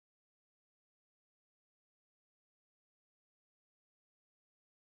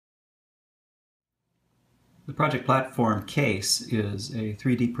The project platform case is a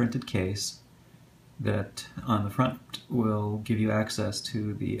 3D printed case that on the front will give you access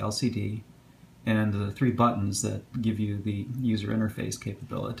to the LCD and the 3 buttons that give you the user interface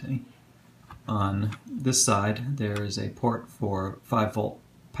capability. On this side there is a port for 5-volt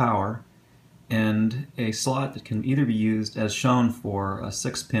power and a slot that can either be used as shown for a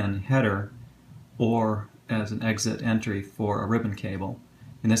 6-pin header or as an exit entry for a ribbon cable.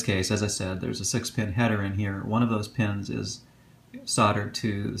 In this case, as I said, there's a 6-pin header in here. One of those pins is soldered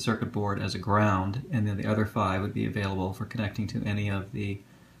to the circuit board as a ground, and then the other 5 would be available for connecting to any of the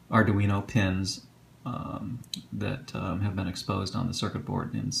Arduino pins that have been exposed on the circuit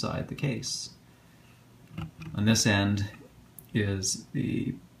board inside the case. On this end is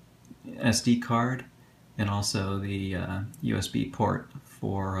the SD card and also the USB port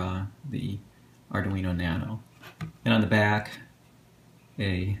for the Arduino Nano. And on the back,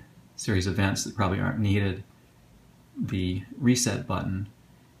 a series of vents that probably aren't needed, the reset button,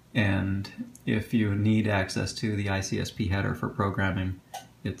 and if you need access to the ICSP header for programming,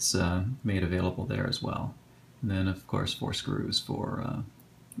 it's made available there as well. And then of course 4 screws for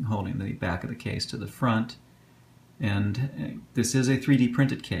holding the back of the case to the front. And this is a 3D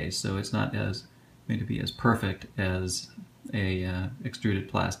printed case, so it's not made to be as perfect as a extruded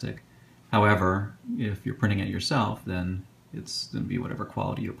plastic. However, if you're printing it yourself, then it's going to be whatever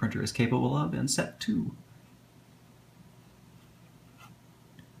quality your printer is capable of and set to.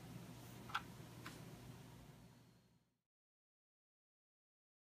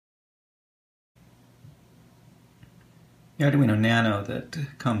 The Arduino Nano that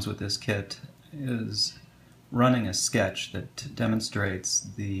comes with this kit is running a sketch that demonstrates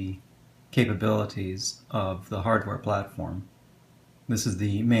the capabilities of the hardware platform. This is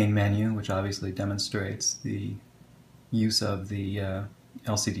the main menu, which obviously demonstrates the use of the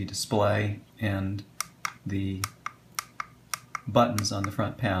LCD display and the buttons on the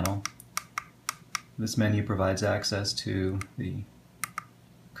front panel. This menu provides access to the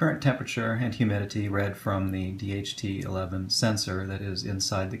current temperature and humidity read from the DHT11 sensor that is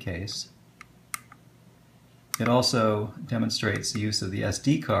inside the case. It also demonstrates the use of the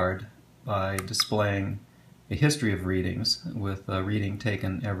SD card by displaying a history of readings, with a reading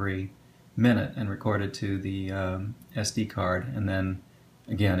taken every minute and recorded to the SD card, and then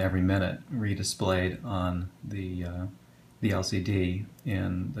again every minute redisplayed on the LCD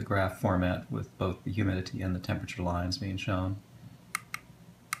in the graph format with both the humidity and the temperature lines being shown.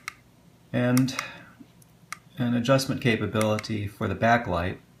 And an adjustment capability for the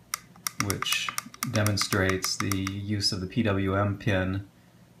backlight, which demonstrates the use of the PWM pin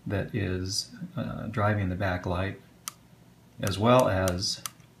that is driving the backlight, as well as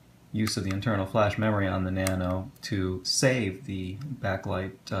use of the internal flash memory on the Nano to save the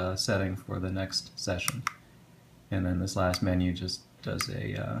backlight setting for the next session. And then this last menu just does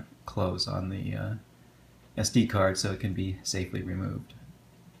a close on the SD card so it can be safely removed.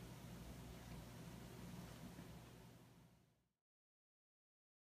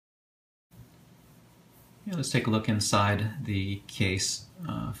 Yeah, let's take a look inside the case.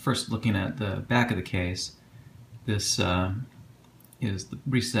 First, looking at the back of the case, this is the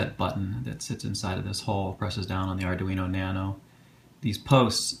reset button that sits inside of this hole, presses down on the Arduino Nano. These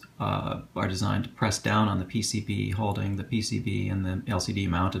posts are designed to press down on the PCB, holding the PCB and the LCD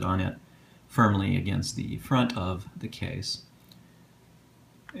mounted on it firmly against the front of the case.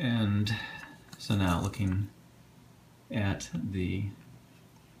 And so now looking at the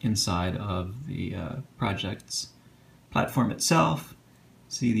inside of the project's platform itself,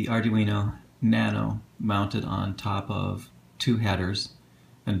 see the Arduino Nano mounted on top of 2 headers.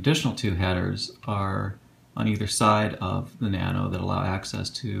 An additional 2 headers are on either side of the Nano that allow access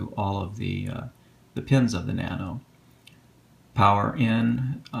to all of the pins of the Nano. Power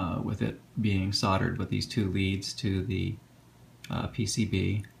in, with it being soldered with these 2 leads to the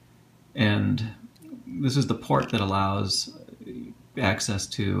PCB. And this is the port that allows access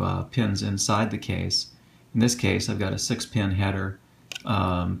to pins inside the case. In this case, I've got a 6-pin header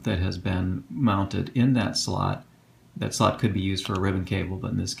that has been mounted in that slot. That slot could be used for a ribbon cable,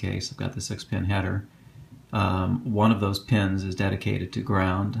 but in this case I've got the 6-pin header. One of those pins is dedicated to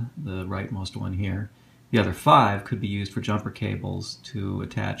ground, the rightmost one here. The other 5 could be used for jumper cables to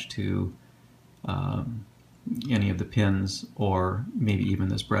attach to any of the pins, or maybe even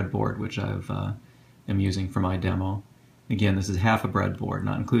this breadboard, which am using for my demo. Again, this is half a breadboard,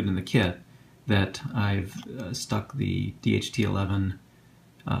 not included in the kit, that I've stuck the DHT11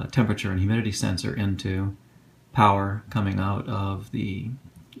 temperature and humidity sensor into, power coming out of the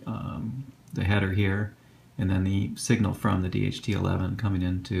header here, and then the signal from the DHT11 coming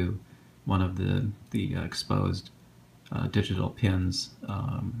into one of the exposed digital pins.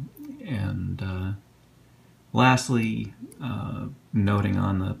 And lastly, noting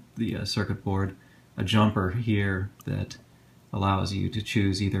on the circuit board a jumper here that allows you to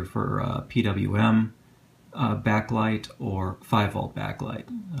choose either for PWM backlight or 5-volt backlight.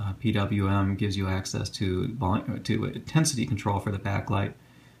 PWM gives you access to intensity control for the backlight,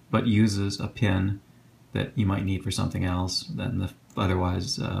 but uses a pin that you might need for something else. Then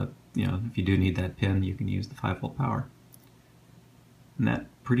otherwise, if you do need that pin, you can use the 5-volt power. And that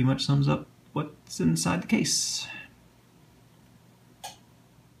pretty much sums up what's inside the case.